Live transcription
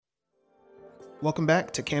Welcome back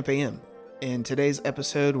to Camp AM. In today's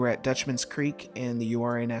episode, we're at Dutchman's Creek in the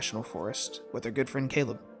URA National Forest with our good friend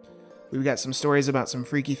Caleb. We've got some stories about some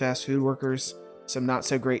freaky fast food workers, some not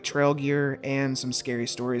so great trail gear, and some scary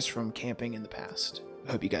stories from camping in the past.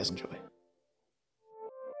 I hope you guys enjoy.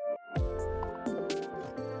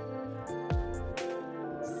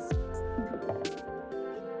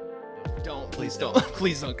 Please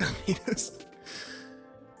don't come eat us.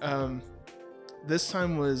 This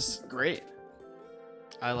time was great.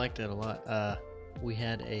 I liked it a lot. We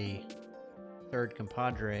had a third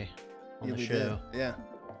compadre on the show. Did. Yeah.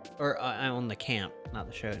 Or on the camp, not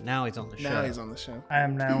the show. Now he's on the show. Now he's on the show. I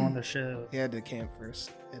am now on the show. He had to camp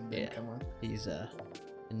first and then come on. He's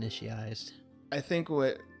initialized. I think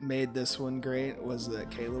what made this one great was that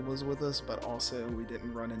Caleb was with us, but also we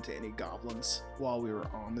didn't run into any goblins while we were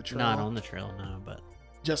on the trail. Not on the trail, no, but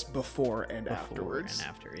just before and afterwards. And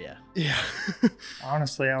after, yeah. Yeah.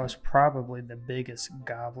 Honestly, I was probably the biggest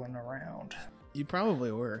goblin around. You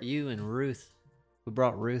probably were. You and Ruth. We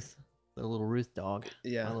brought Ruth, the little Ruth dog.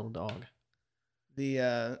 Yeah. My little dog.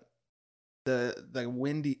 The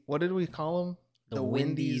windy, what did we call him? The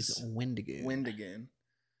Wendy's Wendigoon. Wendigoon.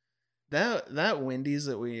 That Wendy's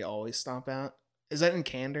that we always stop at, is that in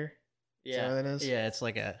Candor? Yeah. Is that what that is? Yeah, it's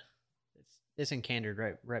like it's in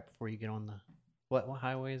Candor right before you get on the what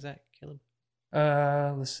highway is that, Caleb?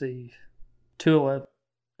 Let's see. 211.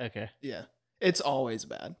 Okay. Yeah. It's always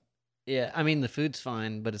bad. Yeah, I mean the food's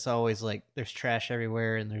fine, but it's always like there's trash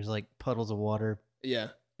everywhere and there's like puddles of water. Yeah.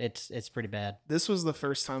 It's pretty bad. This was the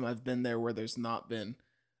first time I've been there where there's not been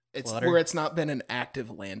Water? Where it's not been an active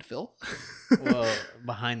landfill. Well,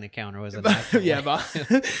 behind the counter was an active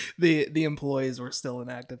the employees were still an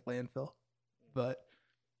active landfill, but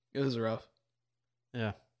it was rough.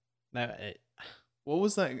 Yeah. What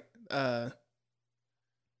was that?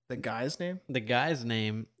 The guy's name? The guy's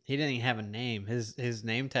name, he didn't even have a name. His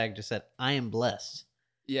name tag just said, "I am blessed."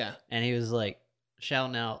 Yeah. And he was like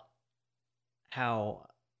shouting out how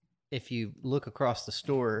if you look across the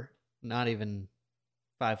store, not even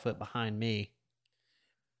 5 foot behind me,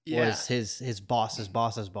 was his boss's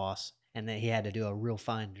boss, and that he had to do a real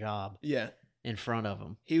fine job. Yeah. In front of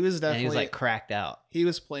him. He was definitely. And he was like cracked out. He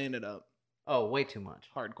was playing it up. Oh, way too much.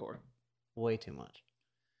 Hardcore. Way too much.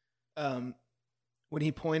 When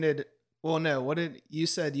he pointed, well, no, what did you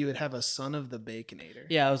said you would have a son of the Baconator?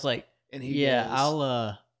 Yeah, I was like, and he goes,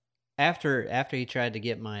 I'll after he tried to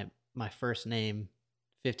get my first name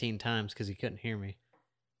 15 times because he couldn't hear me.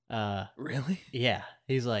 Really? Yeah,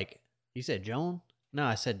 he's like, you said Joan? No,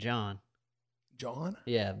 I said John. John?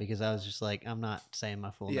 Yeah, because I was just like, I'm not saying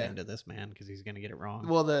my full name to this man because he's gonna get it wrong.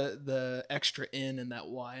 Well, the extra N and that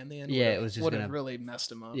Y in the end. Yeah, it was just would have really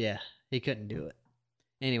messed him up. Yeah, he couldn't do it.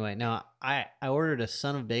 Anyway, now I ordered a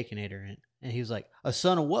son of Baconator, and he was like, a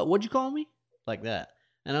son of what? What'd you call me? Like that,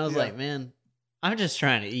 and I was like, man, I'm just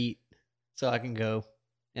trying to eat so I can go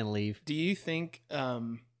and leave. Do you think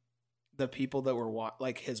the people that were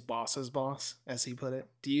like his boss's boss, as he put it,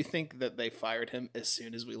 do you think that they fired him as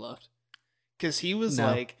soon as we left? Because he was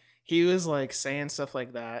like saying stuff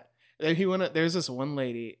like that. There's this one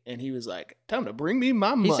lady, and he was like, "Time to bring me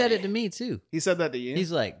my money." He said it to me too. He said that to you.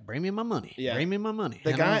 He's like, "Bring me my money." Yeah, bring me my money.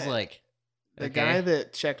 The guy I was like, the guy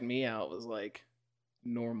that checked me out was like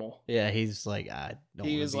normal. Yeah, he's like, I don't.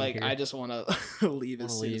 He was like, here. I just want to leave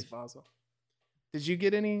as soon as possible. Did you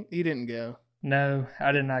get any? You didn't go. No,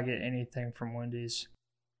 I did not get anything from Wendy's.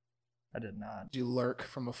 I did not. Did you lurk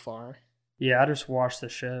from afar? Yeah, I just watched the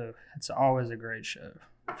show. It's always a great show.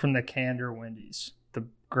 From the Candor Wendy's, the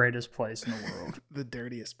greatest place in the world. The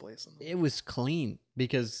dirtiest place in the world. It was clean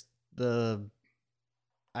because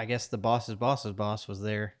I guess the boss's boss was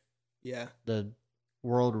there. Yeah. The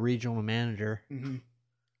world regional manager. Mm-hmm.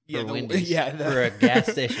 For Wendy's. For a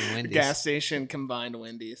gas station Wendy's. Gas station combined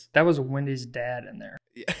Wendy's. That was Wendy's dad in there.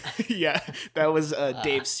 Yeah, yeah, that was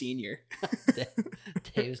Dave Sr.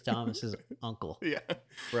 Dave Thomas's uncle. Yeah.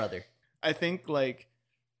 Brother. I think like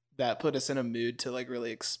that put us in a mood to like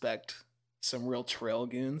really expect some real trail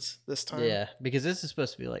goons this time. Yeah, because this is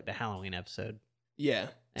supposed to be like the Halloween episode. Yeah.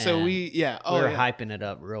 So we were hyping it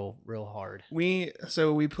up real hard. We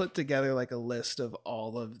put together like a list of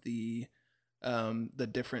all of the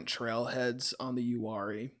different trailheads on the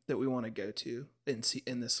URI that we want to go to in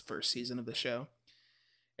this first season of the show.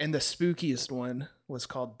 And the spookiest one was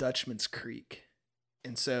called Dutchman's Creek.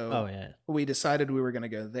 And so we decided we were going to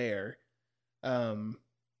go there and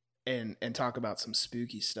talk about some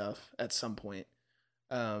spooky stuff at some point.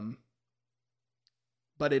 But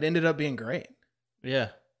it ended up being great. Yeah.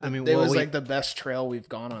 I mean, it was like the best trail we've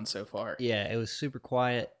gone on so far. Yeah, it was super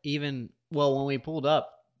quiet. Even, when we pulled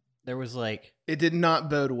up, there was like... It did not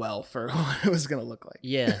bode well for what it was going to look like.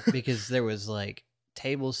 Yeah, because there was like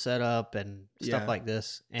tables set up and stuff like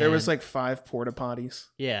this. And there was like 5 porta potties.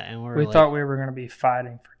 Yeah, and we like, thought we were going to be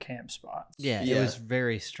fighting for camp spots. Yeah, it was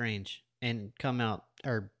very strange. And come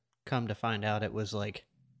to find out, it was like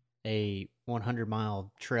a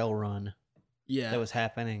 100-mile trail run. Yeah, that was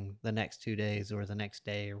happening the next 2 days or the next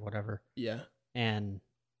day or whatever. Yeah, and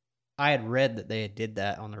I had read that they did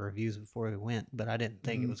that on the reviews before we went, but I didn't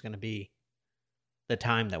think it was going to be the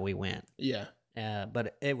time that we went. Yeah,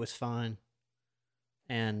 but it was fun,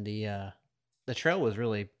 and the trail was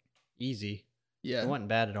really easy. Yeah, it wasn't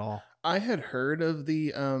bad at all. I had heard of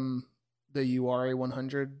the URA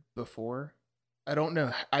 100 before. I don't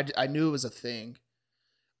know. I knew it was a thing,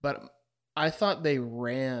 but I thought they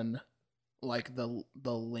ran like the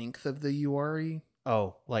length of the URE.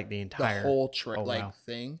 Oh, like the entire whole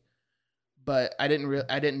thing. But I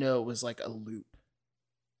didn't know it was like a loop.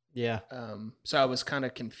 Yeah. So I was kind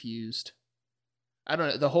of confused. I don't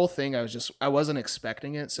know. The whole thing, I wasn't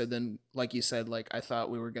expecting it. So then, like you said, like I thought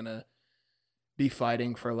we were gonna be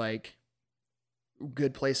fighting for like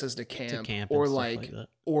good places to camp or like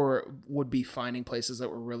or would be finding places that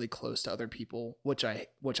were really close to other people, which I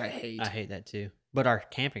hate. I hate that too. But our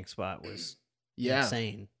camping spot was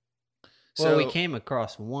insane. So, well, we came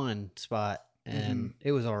across one spot and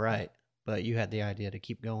it was all right, but you had the idea to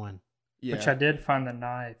keep going. Yeah. Which I did find the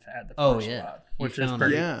knife at the first spot, which is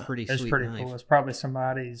pretty sweet. It's pretty cool. It's probably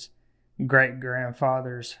somebody's great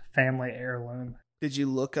grandfather's family heirloom. Did you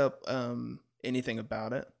look up anything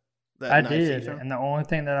about it? I did, and the only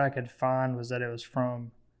thing that I could find was that it was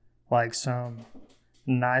from like some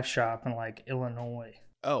knife shop in like Illinois.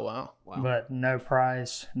 Oh wow! But no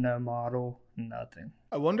price, no model, nothing.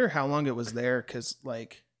 I wonder how long it was there, because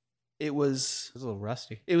like it was a little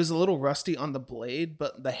rusty. It was a little rusty on the blade,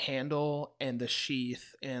 but the handle and the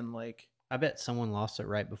sheath and like I bet someone lost it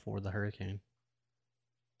right before the hurricane.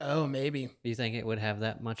 Oh, maybe. Do you think it would have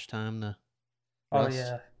that much time to rust? Oh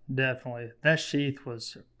yeah, definitely. That sheath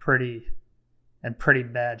was pretty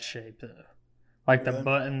bad shape though. Like the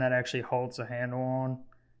button that actually holds the handle on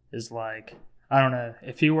is like, I don't know,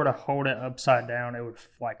 if you were to hold it upside down, it would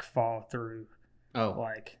like fall through.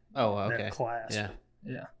 Okay. The clasp.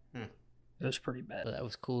 Yeah. It was pretty bad. But that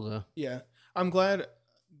was cool though. Yeah. I'm glad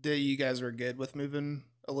that you guys were good with moving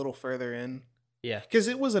a little further in. Yeah. Because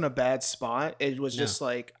it wasn't a bad spot. It was just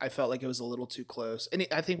like, I felt like it was a little too close. And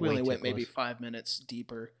I think we only went maybe 5 minutes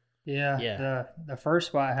deeper. Yeah. The first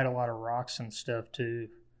spot had a lot of rocks and stuff too.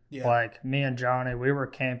 Yeah. Like me and Johnny, we were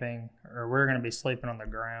camping, or we were going to be sleeping on the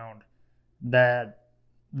ground. That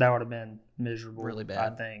would have been miserable. Really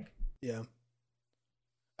bad. I think. Yeah.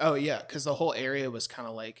 Oh yeah, because the whole area was kind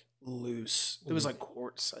of like loose. It was like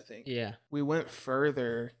quartz, I think. Yeah. We went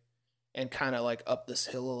further and kind of like up this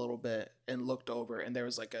hill a little bit and looked over, and there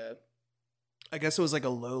was like I guess it was like a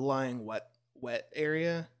low-lying wet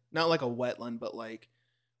area. Not like a wetland, but like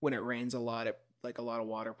when it rains a lot, like a lot of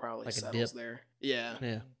water probably like settles there. Yeah.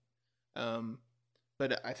 Yeah.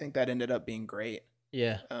 But I think that ended up being great.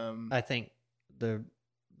 Yeah. I think the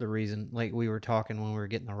reason, like we were talking when we were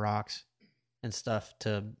getting the rocks and stuff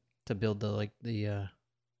to build the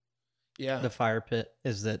fire pit,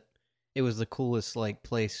 is that it was the coolest like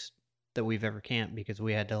place that we've ever camped, because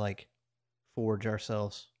we had to like forge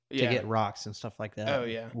ourselves to get rocks and stuff like that. Oh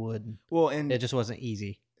yeah. Wood. Well, and it just wasn't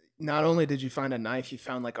easy. Not only did you find a knife, you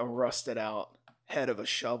found like a rusted out head of a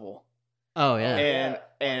shovel. Oh yeah.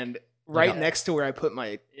 And right next to where I put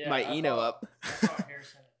my Eno up. I thought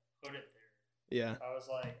Harrison put it there. Yeah. I was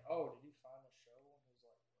like, "Oh, did you find the shovel?"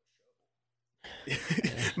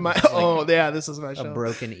 He was like, this is my shovel. A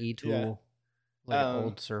broken e-tool. Yeah. Like an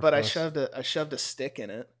old surplus. But I shoved a stick in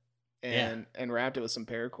it and wrapped it with some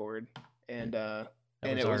paracord, and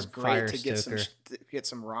it was great to get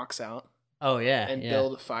some rocks out. Oh yeah. And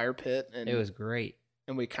build a fire pit, and it was great.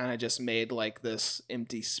 And we kind of just made like this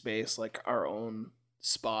empty space, like our own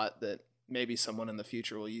spot that maybe someone in the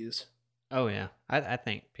future will use. Oh yeah, I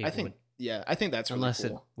think people would. Yeah, I think that's really unless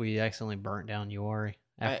cool. We accidentally burnt down Uwari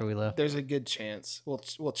after we left. There's a good chance.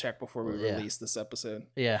 We'll check before we release this episode.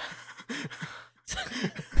 Yeah.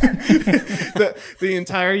 the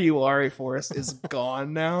entire Uwari forest is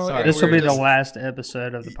gone now. Sorry, this will be the last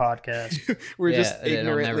episode of the podcast. We're just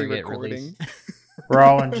ignorantly recording. We're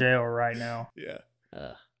all in jail right now. Yeah.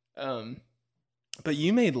 But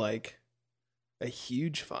you made like a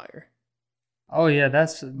huge fire. Oh yeah,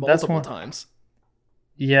 that's multiple times.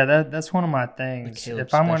 Yeah, that's one of my things.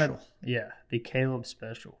 If I'm gonna, the Caleb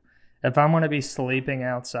special. If I'm gonna be sleeping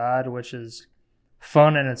outside, which is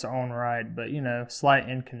fun in its own right, but slight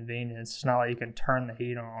inconvenience. It's not like you can turn the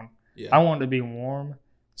heat on. Yeah. I want it to be warm,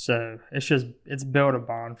 So it's built a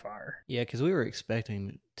bonfire. Yeah, because we were expecting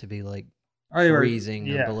it to be like Oh, you were- freezing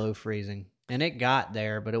or yeah. below freezing, and it got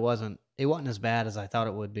there, but it wasn't as bad as I thought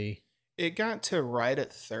it would be. It got to right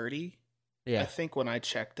at 30. I Yeah, think when I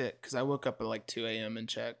checked it, because I woke up at like 2 a.m. and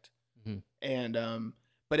checked, Mhm. and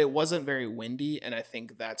but it wasn't very windy, and I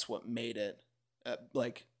think that's what made it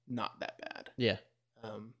like not that bad. yeah,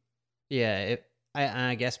 Um, yeah.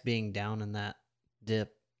 I guess being down in that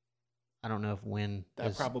dip, I don't know if wind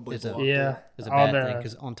That probably is a blocked Yeah. is a all bad thing the-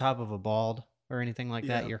 because on top of a bald or anything like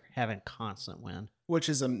that, Yeah. you're having constant wind. which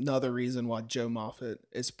is another reason why Joe Moffett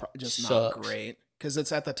is just not Sucks. great, because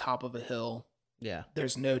it's at the top of a hill. Yeah,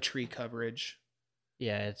 There's no tree coverage.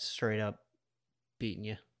 yeah. It's straight up beating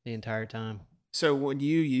you the entire time. So when do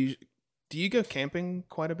you go camping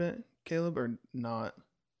quite a bit, Caleb, or not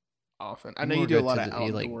often? I know you do a lot of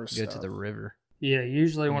outdoor go stuff. to the river. Yeah,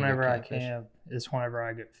 usually When you go whenever I catfish. camp, it's whenever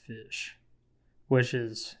I get fish, which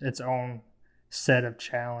is its own set of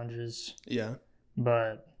challenges. Yeah.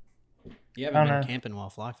 But You I haven't don't been know. camping while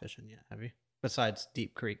fly fishing yet, have you? Besides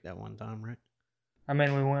Deep Creek that one time, right? I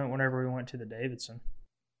mean, we went whenever we went to the Davidson,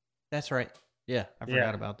 That's right. Yeah, I Yeah.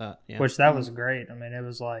 forgot about that. Yeah. which that was great. I mean, it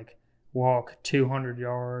was like walk 200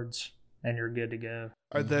 yards and you're good to go.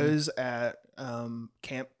 Are Mhm. those at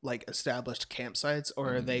camp, like established campsites,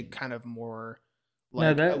 or are they kind of more No,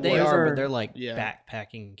 like that- they those are, are- but they're like Yeah.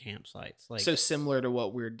 backpacking campsites. Like so similar to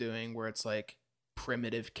what we're doing, where it's like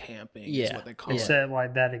primitive camping is Yeah. what they call It's it. at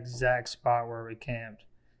like that exact spot where we camped,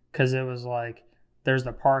 because it was like there's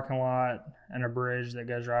the parking lot and a bridge that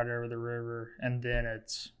goes right over the river, and then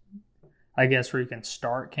it's, I guess, where you can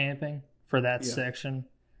start camping for that Yeah. section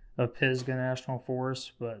of Pisgah National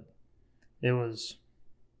Forest. But it was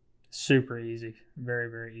super easy, very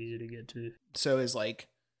very easy to get to. So is like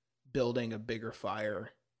building a bigger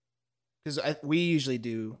fire, because we usually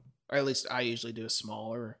do, or at least I usually do a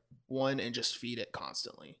smaller one and just feed it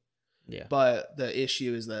constantly. yeah, But the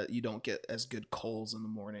issue is that you don't get as good coals in the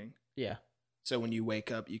morning. yeah. So when you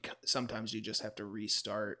wake up, sometimes you just have to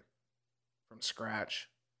restart from scratch.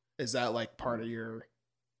 Is that like part of your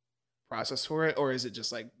process for it, or is it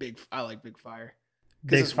just like big? I like big fire.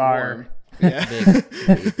 'Cause Big it's fire. warm. Yeah.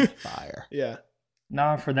 Big fire. Yeah.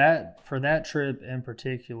 No, for that trip in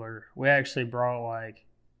particular, we actually brought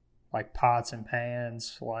like pots and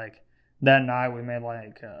pans. Like that night, we made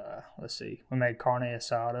like we made carne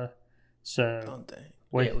asada. So Oh dang.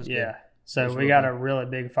 we, Yeah, it was good. It so was we real got good. a really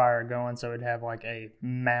big fire going, so we'd have like a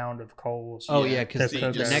mound of coals. Oh Yeah, yeah, because to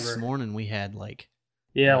the cook next over. morning we had like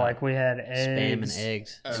Yeah, uh, like we had eggs, spam and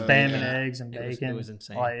eggs, Oh, spam and yeah. eggs and It was- bacon. it was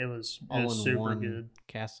insane. Like it was all in super one good.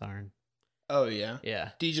 cast iron. Oh yeah.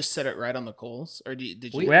 Yeah, Do you just set it right on the coals, or did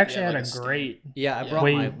you? We you actually have, had like, a stand? grate, yeah. I Yeah. brought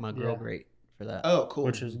We- my grill yeah. grate for that. Oh, cool.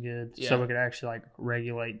 which was good. Yeah. So we could actually like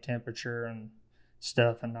regulate temperature and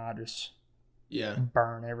stuff, and not just Yeah.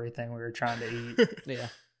 burn everything we were trying to eat. Yeah,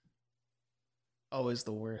 Always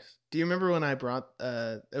the worst. Do you remember when I brought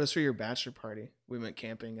it was for your bachelor party? We went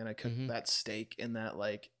camping and I cooked Mhm. that steak in that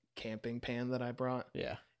like camping pan that I brought,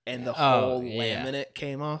 yeah. and the Oh, whole yeah. laminate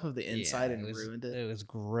came off of the inside Yeah, and was, ruined it. It was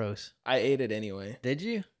gross. I ate it anyway, Did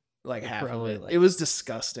you? like half of Probably, it. like- It was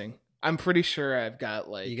disgusting. I'm pretty sure I've got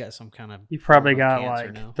like You got some kind of. You probably form of got cancer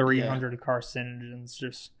like now. 300 carcinogens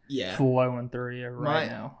just yeah. flowing through you right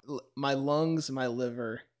now. My lungs, my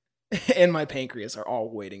liver, and my pancreas are all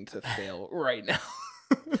waiting to fail right now.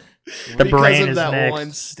 The Because brain of is that next.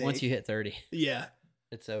 one steak. Once you hit 30, Yeah,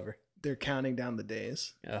 it's over. they're counting down the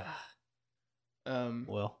days. Ugh.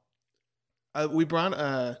 Well. We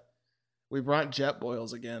brought jet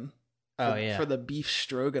boils again. Oh yeah. for the beef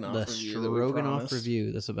stroganoff The review. that we stroganoff promised.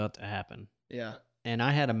 review that's about to happen. Yeah, And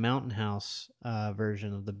I had a Mountain House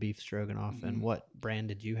version of the beef stroganoff. Mhm. And what brand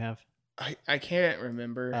did you have? I can't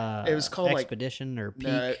remember. It was called Expedition or Peak.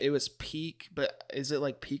 No, it was Peak, but is it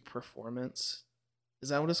like Peak Performance? Is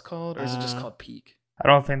that what it's called, or is it just called Peak? I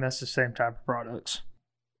don't think that's the same type of products.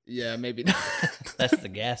 Yeah, maybe not. That's the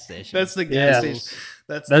gas station. That's the Yeah. gas station.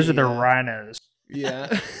 That's Those are the uh, rhinos.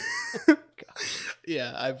 Yeah.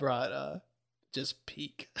 Yeah, I brought just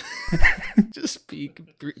Peak. Just Peak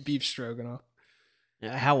beef stroganoff.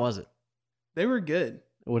 How was it? They were good.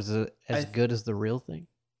 Was it as I- good as the real thing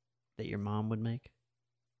that your mom would make?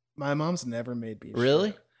 My mom's never made beef.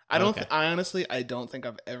 Really? stroganoff. I don't. Okay. I honestly, I don't think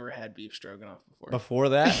I've ever had beef stroganoff before. Before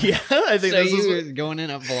that? Yeah, I think so this you is. were going in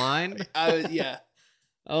at blind? Yeah,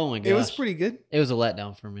 Oh my gosh. it was pretty good. It was a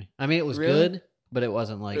letdown for me. I mean, it was Really? good, but it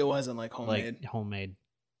wasn't like It wasn't like homemade. homemade.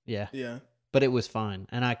 Yeah. Yeah. But it was fine.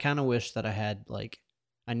 And I kind of wish that I had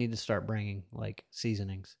I need to start bringing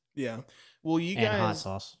seasonings Yeah. Well, you and hot guys,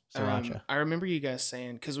 sauce, sriracha. I remember you guys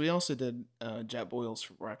saying, because we also did jet boils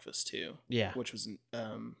for breakfast too. Yeah. Which was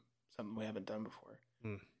something we haven't done before.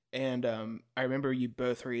 Mm. And I remember you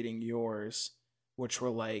both were eating yours, which were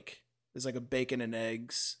like, it's like a bacon and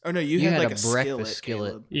eggs. Oh no, you had like a breakfast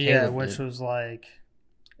skillet. Caleb. Yeah, Caleb which did. was like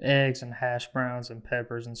eggs and hash browns and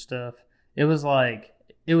peppers and stuff. It was like,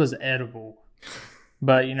 it was edible.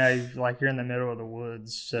 But, you know, like you're in the middle of the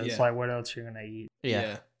woods, so it's like, what else you're going to eat?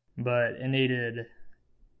 Yeah. But it needed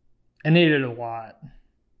a lot.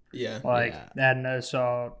 Yeah. Like, it had no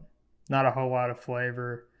salt, not a whole lot of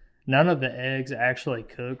flavor. None of the eggs actually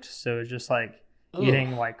cooked, so it was just like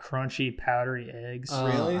eating like crunchy, powdery eggs.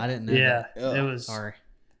 Really? I didn't know Yeah, that. it was. Sorry.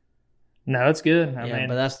 No, it's good. I mean,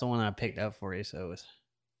 but that's the one I picked up for you, so it was.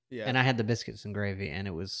 Yeah. And I had the biscuits and gravy, and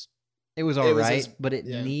it was all right, but it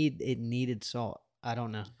yeah. needed salt. I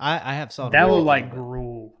don't know. I have salt. That looked like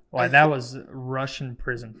gruel. Like that was Russian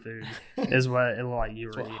prison food, is what it looked like you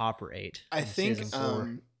were That's what eating. Hopper ate. I think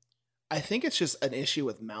it's just an issue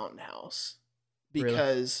with Mountain House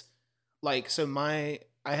because I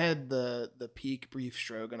had the peak beef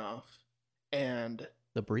stroganoff and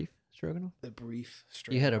the beef stroganoff. The beef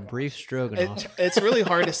stroganoff. You had a beef stroganoff. It's really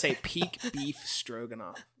hard to say peak beef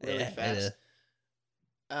stroganoff really fast.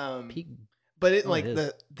 Peak. But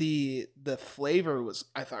the flavor was,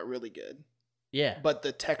 I thought, really good. Yeah. But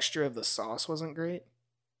the texture of the sauce wasn't great.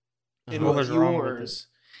 And What with was wrong with it?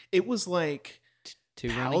 It was like too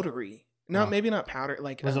powdery. No, maybe not powder.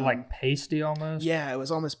 Like was it like pasty almost? Yeah, it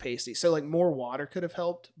was almost pasty. So like more water could have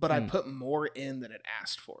helped, but I put more in than it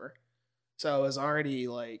asked for. So I was already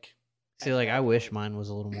like. See, like I wish mine was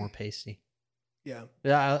a little more pasty. Yeah.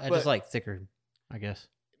 Yeah, I just like thicker, I guess.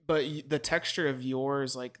 But the texture of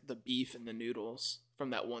yours, like the beef and the noodles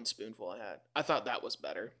from that one spoonful I had, I thought that was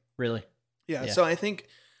better. Really? Yeah. So I think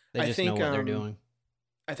they just know what they're doing.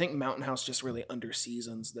 I think Mountain House just really under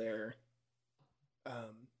seasons their.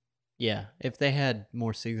 Yeah, if they had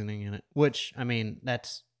more seasoning in it, which I mean,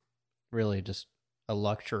 that's really just a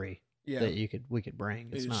luxury that we could bring.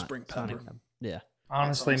 It's not spring pepper. Yeah.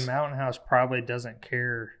 Honestly, Mountain House probably doesn't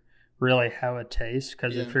care really how it tastes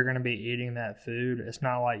because if you're going to be eating that food, it's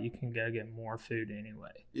not like you can go get more food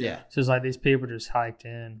anyway. Yeah. So it's like these people just hiked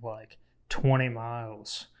in like 20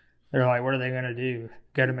 miles. They're like, what are they going to do?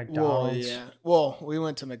 Go to McDonald's? Well, yeah. Well, we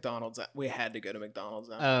went to McDonald's. We had to go to McDonald's.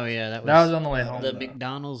 Oh, yeah. That was on the way home. The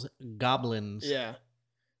McDonald's Goblins. Yeah.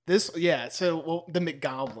 So the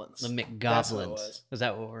McGoblins. The McGoblins. Is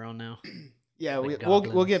that what we're on now? Yeah,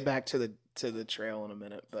 we'll get back to the trail in a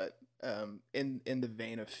minute, but in the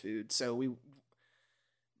vein of food. So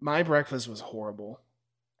my breakfast was horrible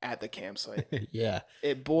at the campsite. Yeah.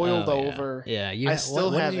 It boiled over. Yeah.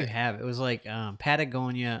 What did you have? It was like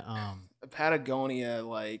Patagonia. Patagonia,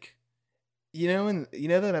 like you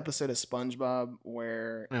know that episode of SpongeBob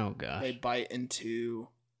where they bite into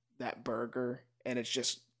that burger and it's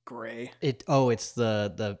just gray. It's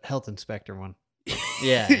the health inspector one.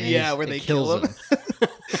 Yeah. Yeah, where they kill him.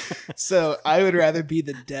 So I would rather be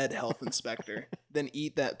the dead health inspector than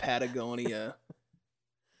eat that Patagonia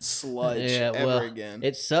sludge ever again.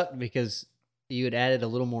 It sucked because you had added a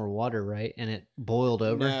little more water, right? And it boiled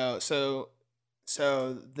over. No, so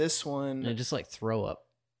this one... And it just like throw up.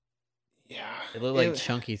 Yeah. It looked like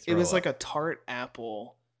chunky throw up. It was like a tart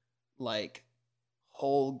apple, like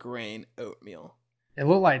whole grain oatmeal. It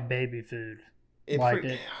looked like baby food.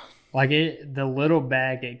 The little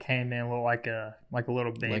bag it came in looked like a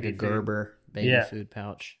little baby like a food. Gerber baby food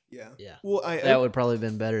pouch. Yeah. Yeah. Well, that would probably have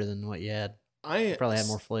been better than what you had. Probably had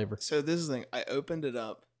more flavor. So this is the thing. I opened it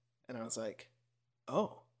up and I was like,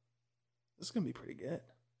 oh, this is going to be pretty good.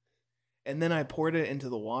 And then I poured it into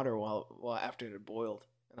the water while after it had boiled.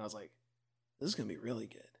 And I was like, this is going to be really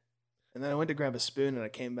good. And then I went to grab a spoon and I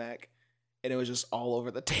came back and it was just all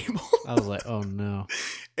over the table. I was like, oh no.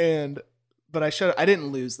 But I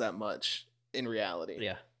didn't lose that much in reality.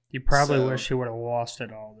 Yeah. You probably wish you would have lost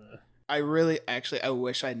it all though. I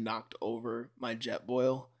wish I knocked over my jet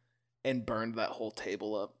boil and burned that whole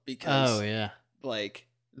table up because like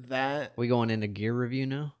that. We going into gear review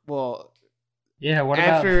now? Well, yeah, what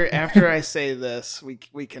after I say this,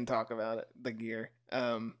 we can talk about it, the gear.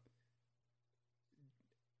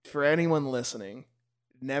 For anyone listening,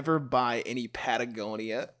 never buy any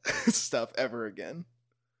Patagonia stuff ever again.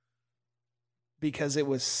 Because it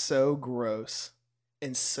was so gross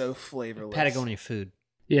and so flavorless. Patagonia food.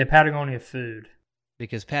 Yeah, Patagonia food.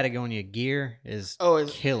 Because Patagonia gear is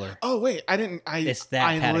killer. Oh wait, I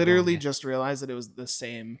literally just realized that it was the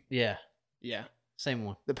same. Yeah. Yeah. Same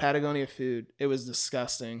one. The Patagonia food. It was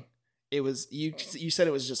disgusting. It was you said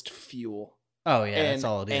it was just fuel. Oh yeah, that's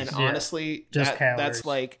all it is. And honestly, just that's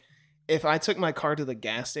like if I took my car to the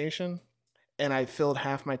gas station and I filled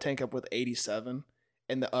half my tank up with 87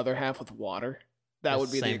 and the other half with water, that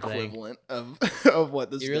would be the equivalent of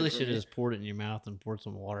what this. You really should have just poured it in your mouth and poured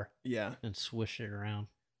some water. Yeah, and swish it around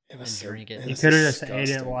and drink it. You could have just ate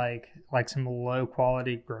it like some low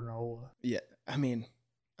quality granola. Yeah, I mean,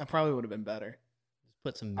 I probably would have been better. Just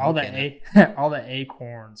put some milk in it. All the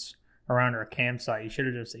acorns around our campsite. You should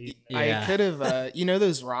have just eaten. Yeah. I could have. You know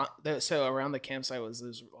those so around the campsite was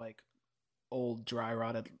those like old dry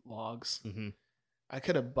rotted logs. Mm-hmm. I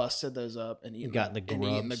could have busted those up and eaten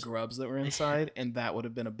the grubs that were inside, and that would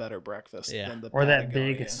have been a better breakfast than the or that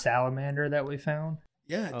big salamander that we found.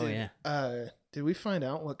 Yeah. Did we find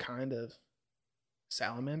out what kind of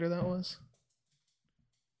salamander that was?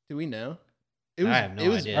 Do we know? I have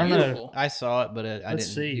no idea. Beautiful. I saw it, but I didn't.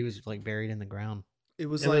 See. He was like buried in the ground. It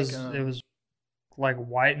was like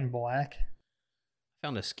white and black. I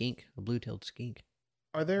found a skink, a blue-tailed skink.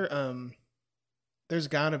 Are there There's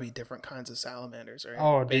got to be different kinds of salamanders, right?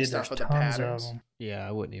 Oh, dude, there's tons of them. Yeah,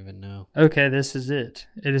 I wouldn't even know. Okay, this is it.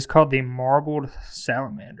 It is called the marbled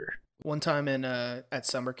salamander. One time at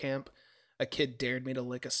summer camp, a kid dared me to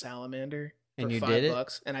lick a salamander for and you $5, did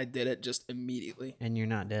it? And I did it just immediately. And you're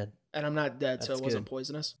not dead. And I'm not dead, so it wasn't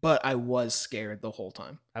poisonous. But I was scared the whole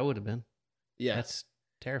time. I would have been. Yeah. That's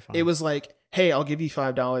terrifying. It was like, hey, I'll give you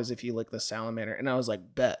 $5 if you lick the salamander. And I was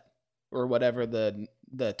like, bet. Or whatever the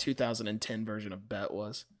 2010 version of bet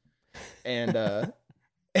was. And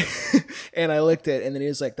and I licked it, and then he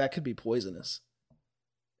was like, that could be poisonous.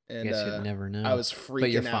 And I guess you'd never know. I was freaking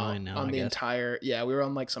but you're out fine now, on the entire. Yeah, we were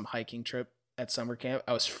on like some hiking trip at summer camp.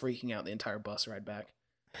 I was freaking out the entire bus ride back.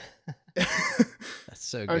 That's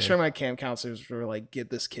so good. I'm sure my camp counselors were like, get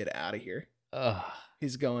this kid out of here. Ugh.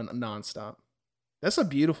 He's going nonstop. That's a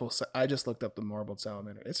beautiful. I just looked up the marbled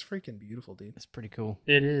salamander. It's freaking beautiful, dude. It's pretty cool.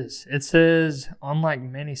 It is. It says, unlike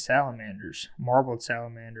many salamanders, marbled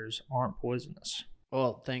salamanders aren't poisonous.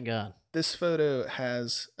 Well, thank God. This photo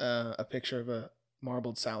has a picture of a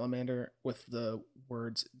marbled salamander with the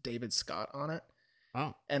words David Scott on it.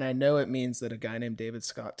 Oh. And I know it means that a guy named David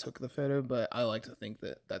Scott took the photo, but I like to think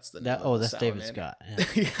that that's the name of the that's salamander. David Scott.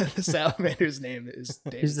 Yeah, yeah, the salamander's name is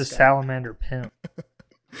David He's the Scott. salamander pimp.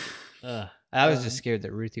 I was just scared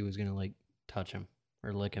that Ruthie was gonna like touch him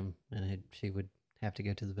or lick him, and she would have to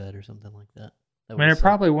go to the bed or something like that. I mean, it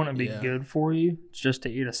probably wouldn't be good for you just to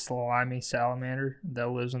eat a slimy salamander that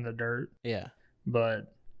lives in the dirt. Yeah,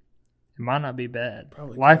 but it might not be bad.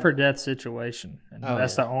 Probably life or death situation, and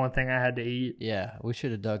that's the only thing I had to eat. Yeah, we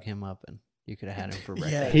should have dug him up, and you could have had him for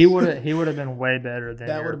breakfast. Yeah. He would have been way better than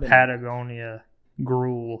your Patagonia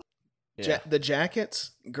gruel. Yeah. The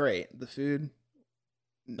jackets, great. The food.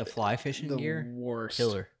 The fly fishing gear, worst.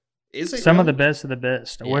 Killer. Is it some of the best of the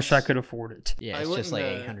best? I wish I could afford it. Yeah, it's just like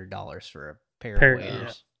 $800 for a pair of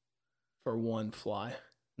waders for one fly.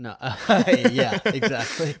 No, yeah,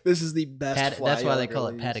 exactly. This is the best fly. That's why they call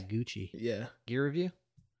it Patagucci. Yeah. Gear review.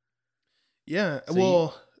 Yeah. So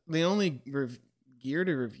well, the only gear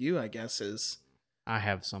to review, I guess, is. I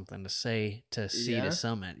have something to say to Sea to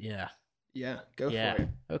Summit. Yeah. Yeah, go for it.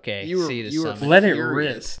 Okay, you were let it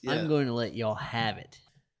rip. Yeah. I'm going to let y'all have it.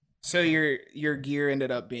 So your gear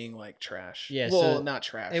ended up being like trash. Yeah, well, so not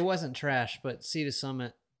trash. It wasn't trash, but Sea to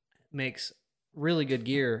Summit makes really good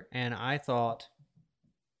gear, and I thought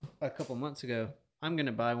a couple months ago I'm going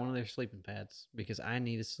to buy one of their sleeping pads because I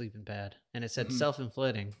need a sleeping pad, and it said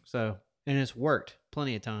self-inflating. So, and it's worked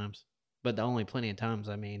plenty of times. But the only plenty of times,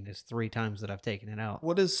 I mean, is 3 times that I've taken it out.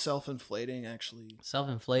 What is self-inflating actually?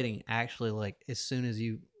 Self-inflating actually, like, as soon as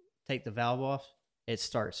you take the valve off, it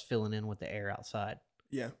starts filling in with the air outside.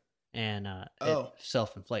 Yeah. And it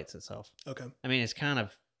self-inflates itself. Okay. I mean,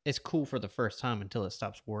 it's cool for the first time until it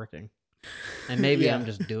stops working. And maybe I'm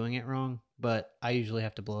just doing it wrong, but I usually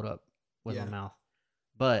have to blow it up with my mouth.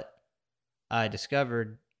 But I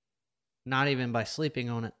discovered, not even by sleeping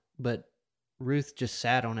on it, but Ruth just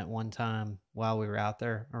sat on it one time while we were out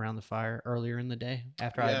there around the fire earlier in the day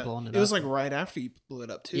after I had blown it up. It was like right after you blew it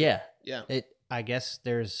up too. Yeah. Yeah. I guess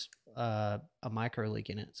there's a micro leak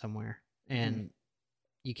in it somewhere, and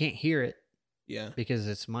you can't hear it. Yeah. Because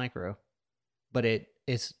it's micro, but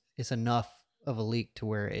it's enough of a leak to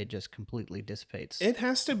where it just completely dissipates. It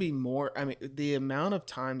has to be more. I mean, the amount of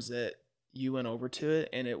times that you went over to it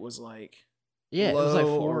and it was like it was like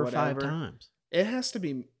 4 or 5 times. It has to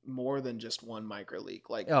be more than just one micro leak.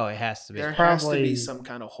 Like, it has to be. There has to be some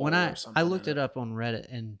kind of hole or something. I looked it up on Reddit,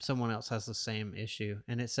 and someone else has the same issue,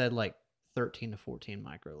 and it said like 13 to 14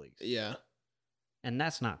 micro leaks. Yeah. And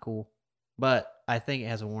that's not cool. But I think it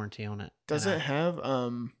has a warranty on it. Does it have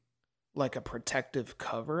like a protective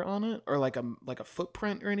cover on it, or like a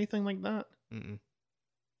footprint or anything like that? Mm-mm.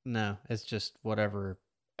 No, it's just whatever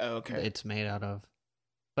Okay. it's made out of.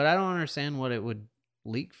 But I don't understand what it would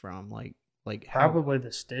leak from. Like how Probably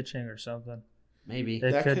the stitching or something. maybe.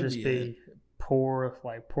 It That could could just be be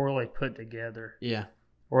poorly put together, Yeah.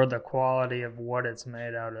 or the quality of what it's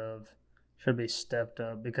made out of should be stepped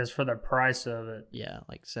up because for the price of it, Yeah,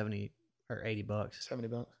 like 70 or $80.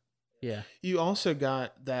 $70. Yeah. You also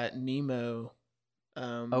got that Nemo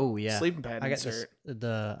Oh yeah. sleeping pad I got insert.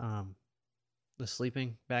 the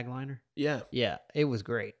sleeping bag liner. Yeah. Yeah, it was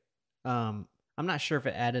great. I'm not sure if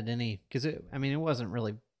it added any because it wasn't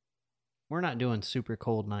really. We're not doing super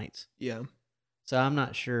cold nights, Yeah. so I'm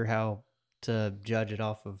not sure how to judge it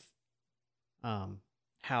off of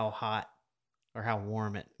how hot or how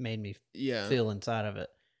warm it made me Yeah. feel inside of it.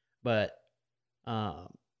 But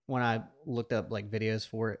when I looked up like videos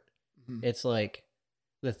for it, it's like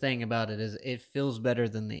the thing about it is it feels better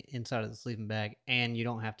than the inside of the sleeping bag, and you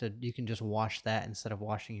don't have to. You can just wash that instead of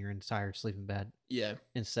washing your entire sleeping bag. Yeah.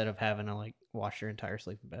 Instead of having to like wash your entire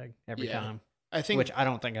sleeping bag every Yeah. time. I think Which I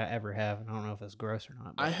don't think I ever have, and I don't know if it's gross or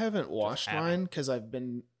not. I haven't washed haven't. mine because I've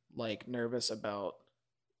been like nervous about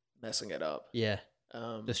messing it up. Yeah,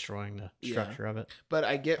 Um, destroying the yeah. structure of it. but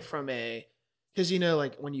I get from because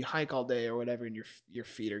like when you hike all day or whatever, and your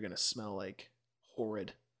feet are gonna smell like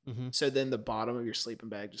horrid. Mm-hmm. So then the bottom of your sleeping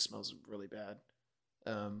bag just smells really bad.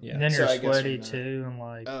 Yeah. and then So you're I guess sweaty from that- too, and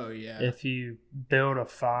like Oh yeah. if you build a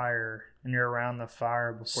fire and you're around the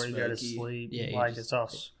fire before you go to Smoky. sleep, Yeah, you like just- it's all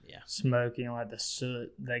Yeah, smoky and like the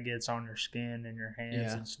soot that gets on your skin and your hands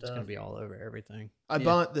yeah, and it's stuff. gonna be all over everything. I Yeah.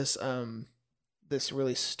 bought this this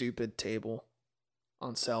really stupid table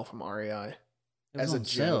on sale from REI. It was as a on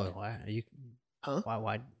sale. joke. Why? You? Huh?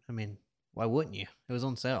 Why? I mean, why wouldn't you? It was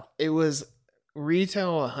on sale, It was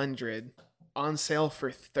retail 100, on sale for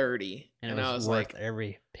 30, and it I was was worth like,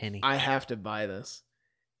 every penny. I have to buy this.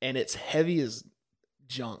 And it's heavy as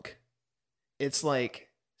junk. It's like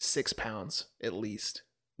 6 pounds at least.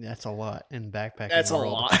 That's a lot in backpacking. That's world. a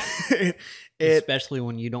lot. it Especially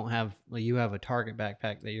when you don't have you have a Target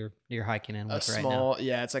backpack that you're hiking in a with right small, now,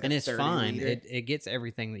 yeah, it's like and a it's 30 fine. liter It gets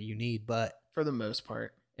everything that you need, but for the most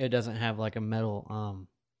part. it doesn't have like a metal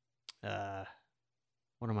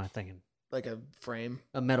what am I thinking? Like a frame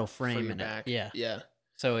A metal for frame your in back. it. Yeah. Yeah.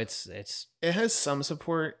 So it's It has some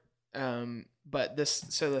support, but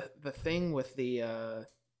the thing with the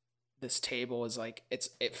this table is like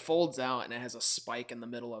it folds out and it has a spike in the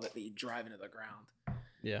middle of it that you drive into the ground,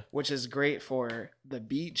 yeah. which is great for the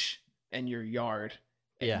beach and your yard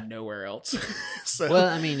and Yeah. nowhere else. So Well,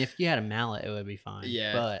 I mean, if you had a mallet, it would be fine.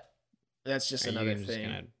 Yeah. But that's just are you another just thing.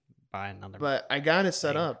 gonna buy another? But I got it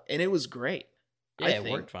set thing? up and it was great. yeah, I it think.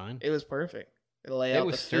 worked fine. It was perfect. Lay It out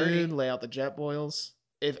was the food, sturdy. lay out the jet boils.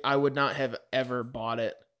 If I would not have ever bought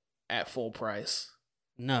it at full price.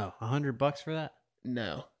 No, $100 for that.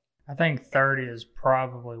 No. I think 30 is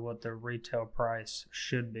probably what the retail price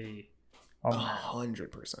should be on that.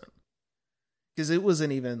 100%. Because it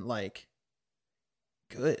wasn't even like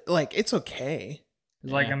good. Like it's okay.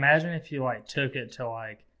 Like Yeah. imagine if you like took it to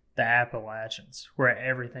like the Appalachians where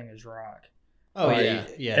everything is rock. Oh Like, yeah,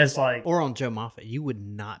 yeah. It's like Or on Joe Moffat, you would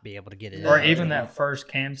not be able to get it. or in. even that first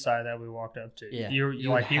campsite that we walked up to. Yeah. You You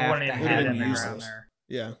like would you have wouldn't to even have get it in the useless. ground there.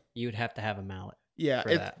 Yeah. You would have to have a mallet. Yeah. For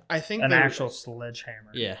It, that. I think An they're- actual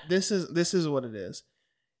sledgehammer. Yeah. this is what it is.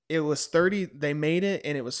 It was 30. They made it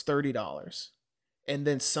and it was $30. And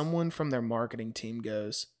then someone from their marketing team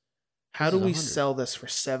goes, "How This do is we 100. sell this for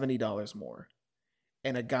 $70 more?"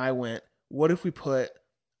 And a guy went, "What if we put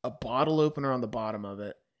a bottle opener on the bottom of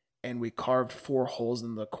it and we carved 4 holes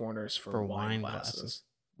in the corners for wine glasses?"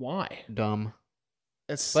 Why? Dumb.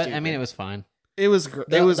 It's But stupid. I mean, it was fine. it was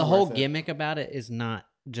The whole worth it. gimmick about it is not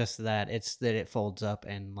just that; it's that it folds up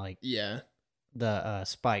and like Yeah. the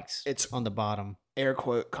spikes. It's- on the bottom. Air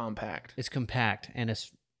quote compact. It's compact and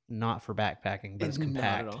it's not for backpacking, but it's Not at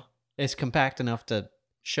compact. all. It's compact enough to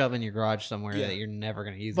shove in your garage somewhere Yeah. that you're never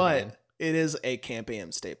going to use it But again. it is a Camp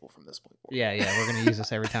AM staple from this point forward. Yeah, we're going to use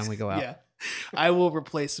this every time we go out. Yeah. I will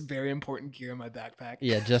replace very important gear in my backpack.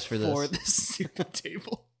 Yeah, just for for this. this stupid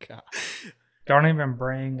table. God. Don't even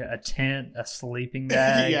bring a tent, a sleeping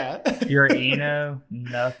bag, Yeah. your Eno,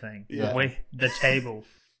 nothing. Yeah. The table.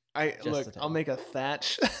 I Just look. the I'll table. make a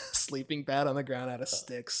thatch sleeping pad on the ground out of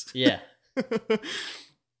sticks. Yeah.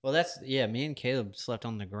 Well, me and Caleb slept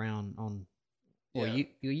on the ground on. Well, Yeah.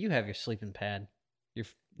 you have your sleeping pad,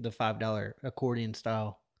 the $5 accordion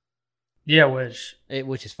style, Yeah, which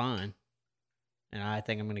which is fine, and I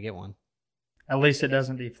think I'm gonna get one. at least it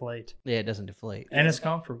doesn't deflate. Yeah, it doesn't deflate. And it's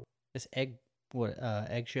comfortable. It's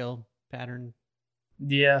eggshell pattern.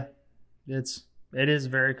 Yeah. It is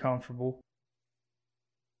very comfortable.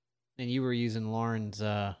 And you were using Lauren's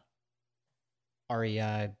REI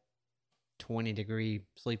 20-degree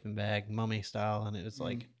sleeping bag, mummy style, and it was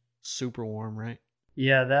like super warm, right?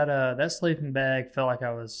 Yeah, that sleeping bag felt like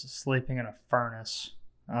I was sleeping in a furnace.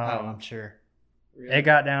 I'm sure. Really? It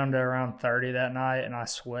got down to around 30 that night, and I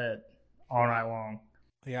sweat all night long.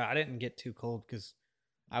 Yeah, I didn't get too cold because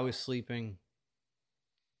I was sleeping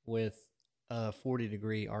with a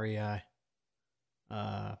 40-degree REI.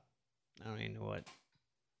 I don't even know what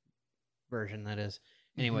version that is.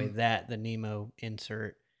 Anyway, the Nemo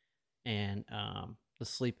insert and the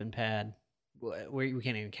sleeping pad. We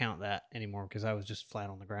can't even count that anymore because I was just flat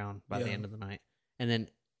on the ground by the end of the night. And then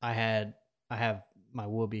I have my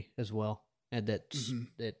Whoopee as well, and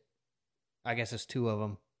that I guess it's two of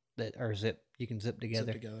them that are you can zip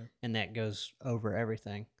together, and that goes over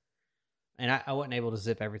everything. And I wasn't able to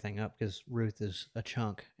zip everything up because Ruth is a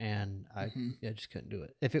chunk, and I just couldn't do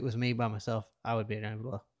it. If it was me by myself, I would be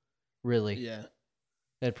able to really. Yeah.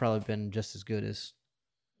 It'd probably been just as good as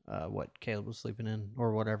what Caleb was sleeping in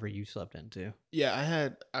or whatever you slept in too. Yeah,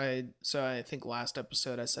 I think last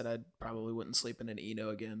episode I said I probably wouldn't sleep in an Eno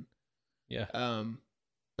again. Yeah.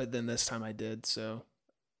 But then this time I did, so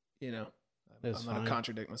I'm gonna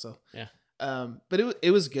contradict myself. Yeah. But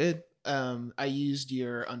it was good. I used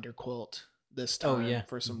your underquilt this time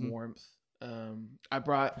for some warmth. I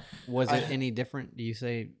brought. Was it any different? Do you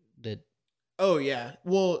say that? Oh yeah.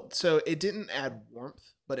 Well, so it didn't add warmth,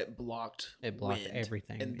 but it blocked. It blocked wind,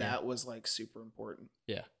 everything, and that was like super important.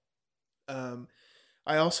 Yeah.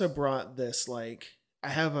 I also brought this I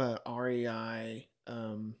have a REI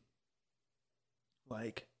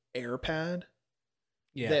air pad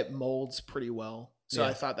that molds pretty well. So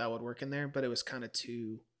I thought that would work in there, but it was kind of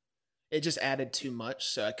it just added too much,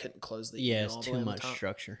 so I couldn't close the it's too much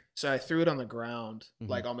structure. So I threw it on the ground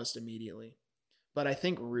almost immediately. But I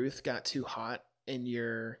think Ruth got too hot in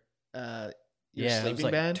your sleeping it was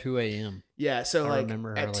like bed. 2 a.m. Yeah, so I remember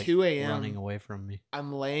her at 2 a.m. running away from me.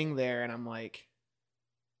 I'm laying there and I'm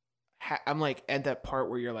at that part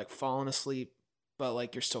where you're falling asleep,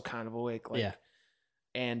 but you're still kind of awake.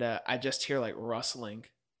 And I just hear rustling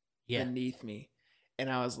beneath me, and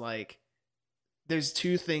I was like, "There's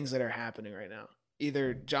two things that are happening right now.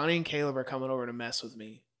 Either Johnny and Caleb are coming over to mess with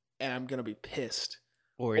me, and I'm gonna be pissed."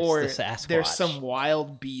 Or it's the Sasquatch. There's some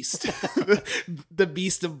wild beast, the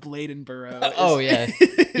beast of Bladenboro.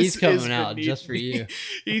 He's coming out just for you.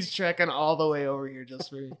 He's trekking all the way over here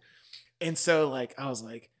just for me. And so I was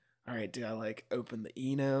like, all right, do I open the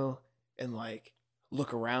Eno and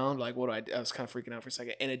look around? What do I do? I was kind of freaking out for a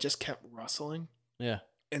second, and it just kept rustling. Yeah.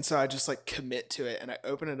 And so I just commit to it, and I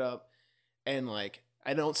open it up, and I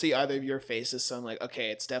don't see either of your faces, so I'm like,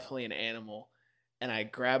 okay, it's definitely an animal. And I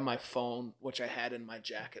grab my phone, which I had in my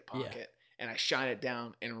jacket pocket, and I shine it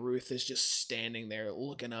down, and Ruth is just standing there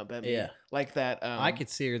looking up at me. Yeah. Like that. I could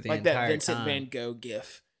see her the entire that Vincent time. Van Gogh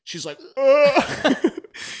gif. She's like, ugh!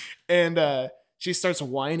 And she starts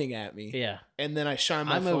whining at me. Yeah. And then I shine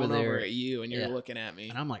my phone over at you, and you're looking at me.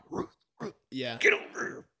 And I'm like, Ruth, yeah. Get over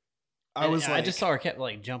here. I just saw her kept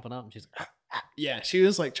jumping up, and she's like, yeah, she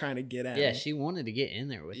was trying to get at me. Yeah, she wanted to get in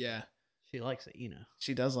there with you. She likes it,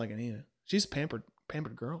 She does like it, She's a pampered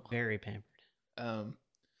girl. Very pampered.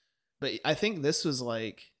 But I think this was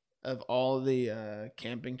of all the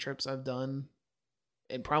camping trips I've done,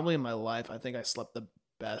 and probably in my life, I think I slept the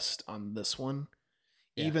best on this one,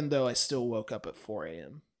 even though I still woke up at 4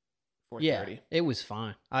 a.m. 4:30. Yeah, it was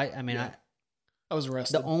fine. I mean, I was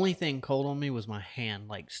rested. The only thing cold on me was my hand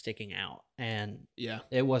sticking out, and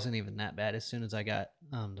it wasn't even that bad as soon as I got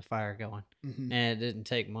the fire going. And it didn't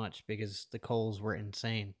take much because the coals were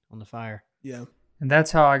insane on the fire. Yeah. And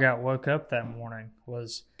that's how I got woke up that morning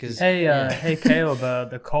was, hey Caleb,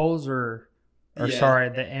 the coals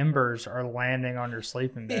the embers are landing on your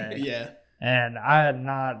sleeping bag. Yeah. And I had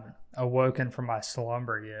not awoken from my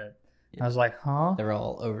slumber yet. I was like, huh? They're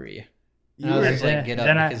all over you. I was just get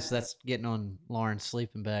up because that's getting on Lauren's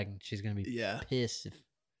sleeping bag, and she's going to be pissed if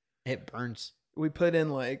it burns. We put in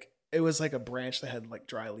it was a branch that had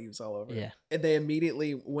dry leaves all over it. And they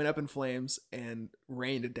immediately went up in flames and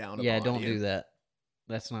rained it down. Yeah, don't do that.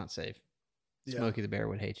 That's not safe. Smokey the Bear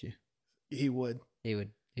would hate you. He would. He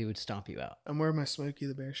would stomp you out. I'm wearing my Smokey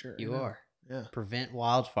the Bear shirt. You are. Yeah. Prevent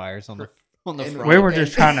wildfires on the front. We were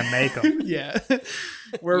just trying to make them. Yeah.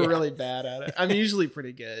 We're really bad at it. I'm usually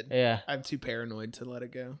pretty good. Yeah. I'm too paranoid to let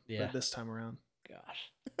it go. Yeah. But this time around.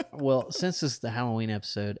 Gosh. Well, since this is the Halloween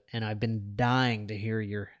episode, and I've been dying to hear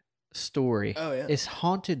your story. Oh yeah. It's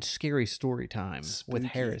haunted scary story time with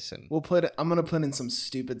Harrison. I'm gonna put in some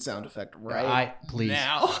stupid sound effect please.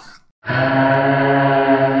 Now.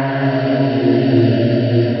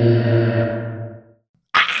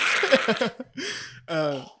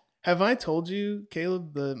 Have I told you,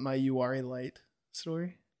 Caleb, my Uwari light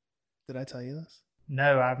story? Did I tell you this?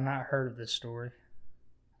 No, I've not heard of this story.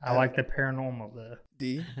 I like the paranormal though.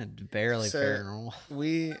 D? Barely paranormal.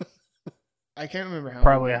 I can't remember how.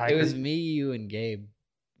 Probably It was me, you, and Gabe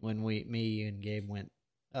when you and Gabe went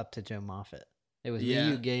up to Joe Moffett. It was me,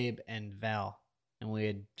 you, Gabe, and Val, and we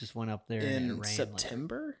had just went up there and it rained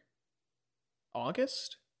September,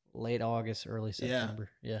 August, late August, early September.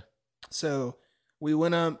 Yeah. So we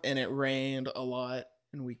went up and it rained a lot,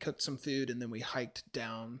 and we cooked some food, and then we hiked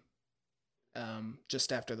down,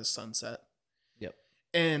 just after the sunset. Yep.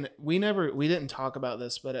 And we didn't talk about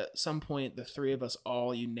this, but at some point, the three of us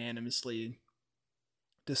all unanimously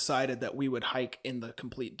decided that we would hike in the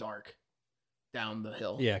complete dark down the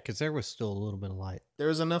hill. Yeah, because there was still a little bit of light. There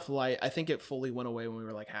was enough light. I think it fully went away when we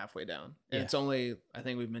were like halfway down. And it's only, I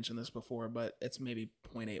think we've mentioned this before, but it's maybe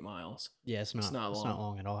 0.8 miles. Yeah, it's not long. It's not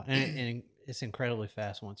long at all. And it's incredibly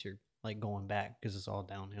fast once you're like going back because it's all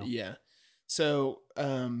downhill. Yeah. So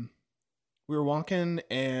we were walking,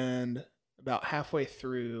 and about halfway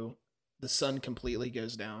through, the sun completely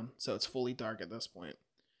goes down. So it's fully dark at this point.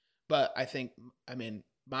 But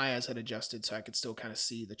my eyes had adjusted so I could still kind of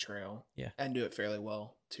see the trail. Yeah. I knew it fairly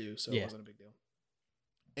well too, so it wasn't a big deal.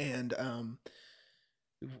 And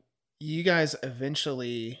you guys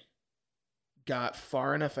eventually got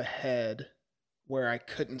far enough ahead where I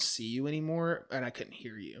couldn't see you anymore and I couldn't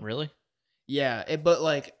hear you. Really? Yeah, but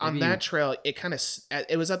like on that trail,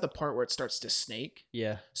 it was at the part where it starts to snake.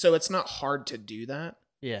 Yeah. So it's not hard to do that.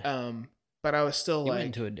 Yeah. But I was still went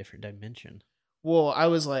into a different dimension. Well, I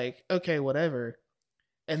was like, okay, whatever.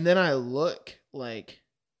 And then I look like,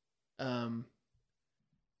 there's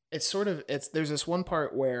this one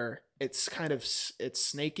part where it's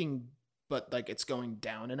snaking, but like it's going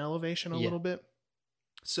down in elevation a little bit.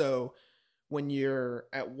 So when you're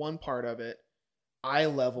at one part of it, eye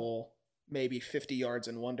level, maybe 50 yards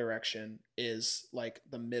in one direction is like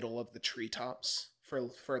the middle of the treetops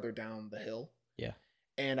further down the hill. Yeah.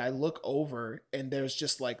 And I look over and there's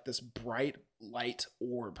just like this bright light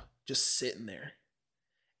orb just sitting there.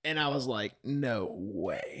 And I was like, no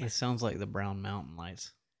way. It sounds like the Brown Mountain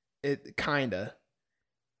lights. It kinda.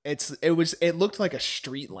 It looked like a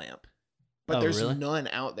street lamp. But there's none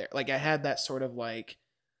out there. Like I had that sort of like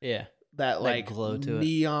that like glow to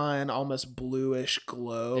neon, almost bluish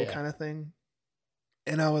glow kind of thing.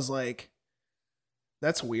 And I was like,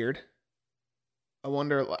 that's weird. I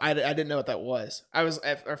wonder, I didn't know what that was. I was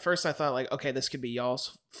at first I thought like, okay, this could be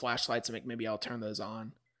y'all's flashlights, and maybe I'll turn those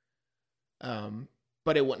on.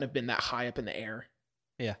 But it wouldn't have been that high up in the air.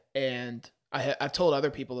 Yeah. And I've told other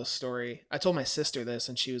people this story. I told my sister this,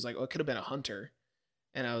 and she was like, "Oh, it could have been a hunter."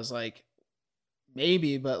 And I was like,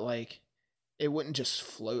 maybe, but like, it wouldn't just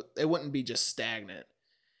float. It wouldn't be just stagnant.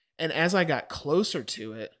 And as I got closer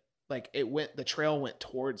to it, like the trail went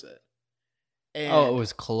towards it. And it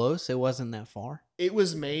was close. It wasn't that far. It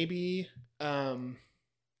was maybe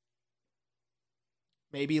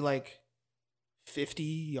like 50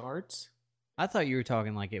 yards. I thought you were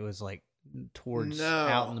talking like it was like towards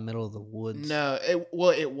out in the middle of the woods. No,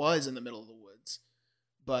 it was in the middle of the woods,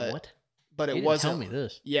 but what? But it you wasn't. Tell me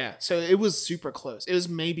this. Yeah, so it was super close. It was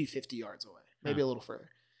maybe 50 yards away, maybe a little further.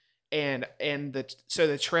 And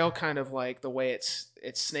the trail kind of like the way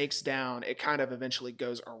it snakes down, it kind of eventually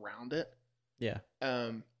goes around it. Yeah.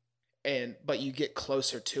 But you get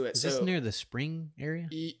closer to it. Is this near the spring area?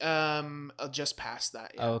 Just past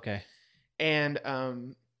that. Yeah. Oh, okay.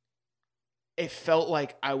 And it felt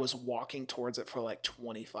like I was walking towards it for like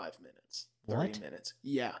 25 minutes, 30 minutes.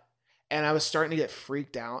 Yeah. And I was starting to get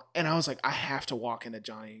freaked out, and I was like, I have to walk into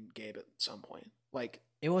Johnny and Gabe at some point. Like,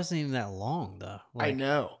 it wasn't even that long though. I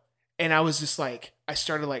know. And I was just like, I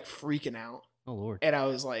started like freaking out. Oh Lord. And I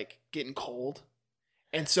was like getting cold.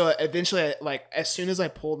 And so eventually, as soon as I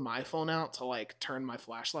pulled my phone out to like turn my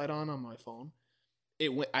flashlight on my phone,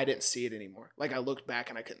 I didn't see it anymore. Like I looked back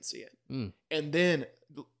and I couldn't see it. And then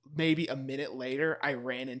maybe a minute later, I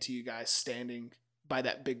ran into you guys standing by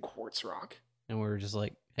that big quartz rock. And we were just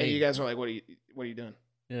like, hey. And you guys were like, what are you doing?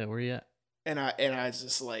 Yeah, where are you at? And I was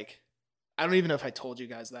just like, I don't even know if I told you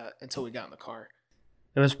guys that until we got in the car.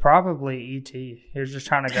 It was probably E.T. He was just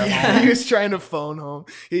trying to go home. He was trying to phone home.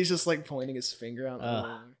 He's just like pointing his finger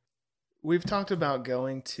out. We've talked about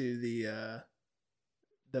going to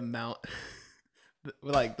the mount,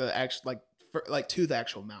 like the actual, like to the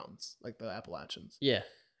actual mountains, like the Appalachians. Yeah.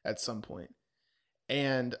 At some point.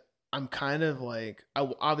 And I'm kind of like,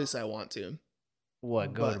 obviously I want to.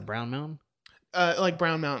 What, go to Brown Mountain? Like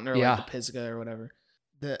Brown Mountain or like the Pisgah or whatever.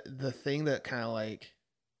 The thing that kind of like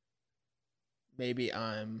maybe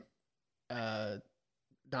I'm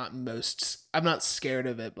I'm not scared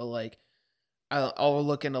of it, but like I'll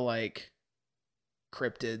look into like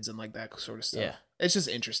cryptids and like that sort of stuff. Yeah. It's just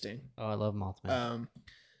interesting. Oh, I love Mothman.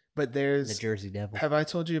 But there's the Jersey Devil. Have I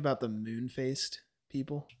told you about the moon-faced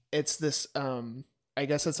people? It's this I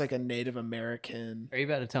guess it's like a Native American. Are you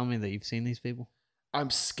about to tell me that you've seen these people? I'm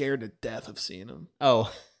scared to death of seeing them.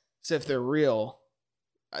 Oh. So if they're real,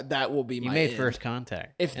 that will be you my made end. first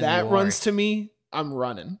contact. If that runs to me, I'm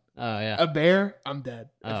running. Oh yeah. A bear, I'm dead.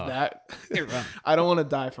 Oh. If that You're running. I don't want to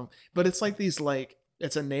die from. But it's like these like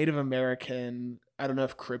it's a Native American, I don't know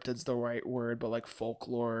if cryptid's the right word, but like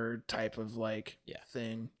folklore type of like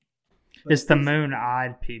thing. But it's the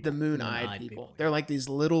moon-eyed people. The moon-eyed people. They're like these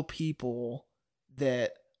little people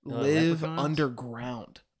that live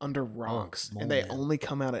underground, under rocks, and they only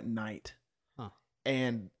come out at night. Huh.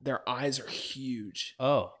 And their eyes are huge.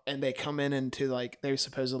 Oh. And they come into like they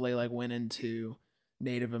supposedly like went into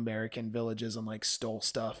Native American villages and like stole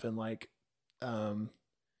stuff and like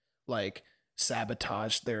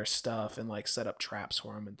sabotaged their stuff and like set up traps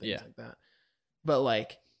for them and things like that. But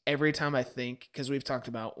like every time I think, because we've talked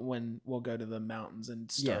about when we'll go to the mountains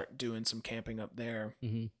and start doing some camping up there,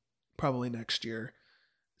 probably next year,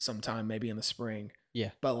 sometime maybe in the spring. Yeah.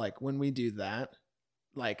 But like when we do that,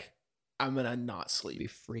 like I'm gonna not sleep. Be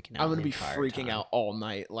freaking out. I'm gonna be freaking out all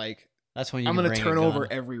night. Like that's when I'm gonna turn over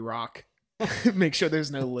every rock, make sure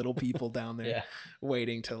there's no little people down there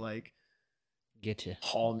waiting to like get you.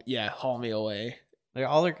 Haul me away. Like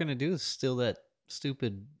all they're gonna do is steal that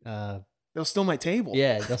stupid. They'll steal my table.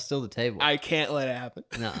 Yeah, they'll steal the table. I can't let it happen.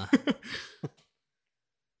 Nuh-uh.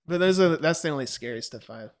 But that's the only scary stuff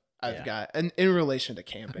I've got, and in relation to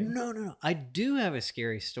camping. No. I do have a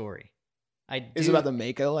scary story. Is it about the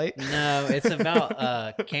Mako light? No, it's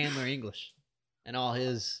about Candler English and all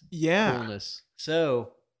his coolness.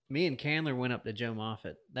 So me and Candler went up to Joe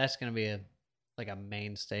Moffat. That's gonna be a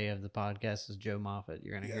mainstay of the podcast is Joe Moffat.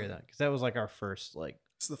 You're gonna hear that because that was like our first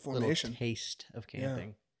it's the formation taste of camping.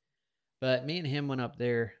 Yeah. But me and him went up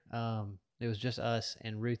there. It was just us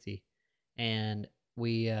and Ruthie, and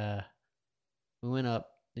we went up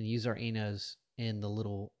and used our Enos in the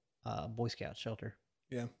little Boy Scout shelter.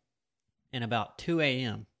 Yeah. And about 2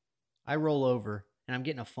 a.m., I roll over and I'm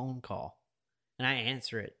getting a phone call, and I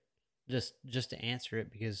answer it just to answer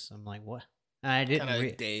it because I'm like, what? And I didn't kind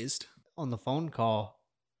of dazed. On the phone call,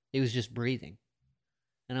 it was just breathing,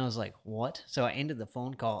 and I was like, what? So I ended the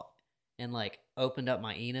phone call and like opened up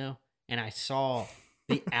my Eno. And I saw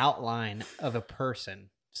the outline of a person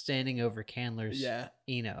standing over Candler's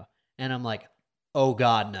Eno. And I'm like, oh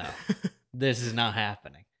God, no. This is not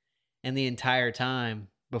happening. And the entire time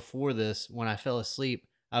before this, when I fell asleep,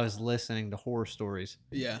 I was listening to horror stories.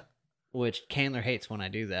 Yeah. Which Candler hates when I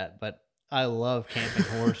do that. But I love camping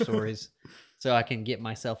horror stories. So I can get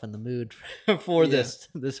myself in the mood for this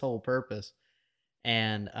whole purpose.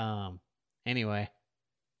 And anyway,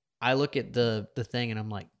 I look at the thing and I'm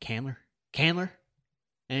like, Candler?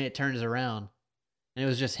 And it turns around and it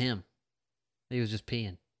was just him. He was just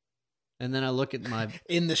peeing. And then I look at my...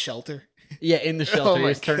 in the shelter? Yeah, in the shelter. He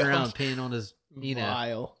was turning around peeing on his,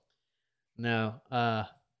 Vile. No,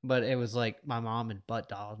 but it was like my mom had butt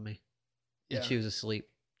dialed me. And she was asleep.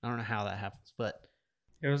 I don't know how that happens, but...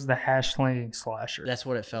 It was the hash-slinging slasher. That's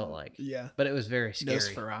what it felt like. Yeah. But it was very scary.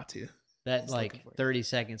 Nosferatu. That like 30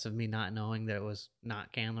 seconds of me not knowing that it was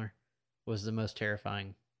not Candler was the most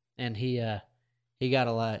terrifying. And he got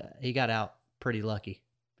out pretty lucky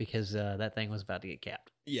because that thing was about to get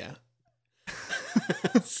capped. Yeah.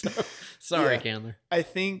 Sorry, Candler. I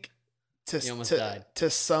think to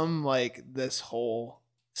sum like this whole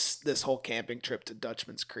camping trip to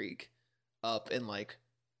Dutchman's Creek up in like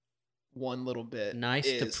one little bit. Nice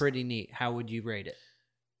to pretty neat. How would you rate it?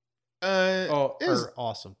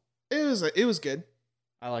 Awesome. It was good.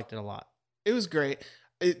 I liked it a lot. It was great.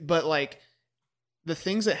 But like the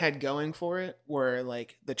things it had going for it were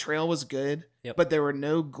like the trail was good, but there were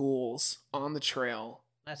no ghouls on the trail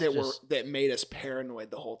that made us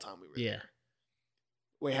paranoid the whole time we were there.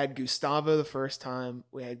 We had Gustavo the first time.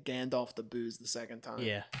 We had Gandalf the Booze the second time.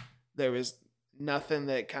 Yeah. There was nothing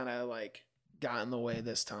that kind of like got in the way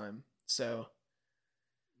this time. So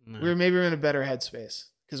we were in a better headspace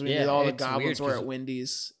because we knew all the goblins were at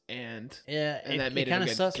Wendy's and that made it kind of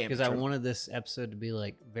sucks because I wanted this episode to be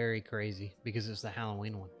like very crazy because it's the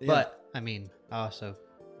Halloween one. Yeah. But I mean, I also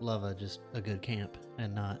love just a good camp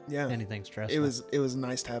and not anything stressful. It was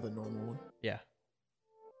nice to have a normal one. Yeah.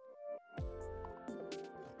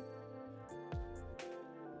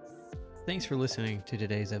 Thanks for listening to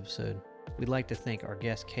today's episode. We'd like to thank our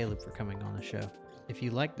guest Caleb for coming on the show. If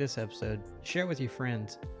you liked this episode, share it with your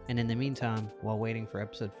friends. And in the meantime, while waiting for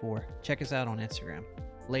episode 4, check us out on Instagram.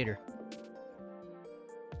 Later.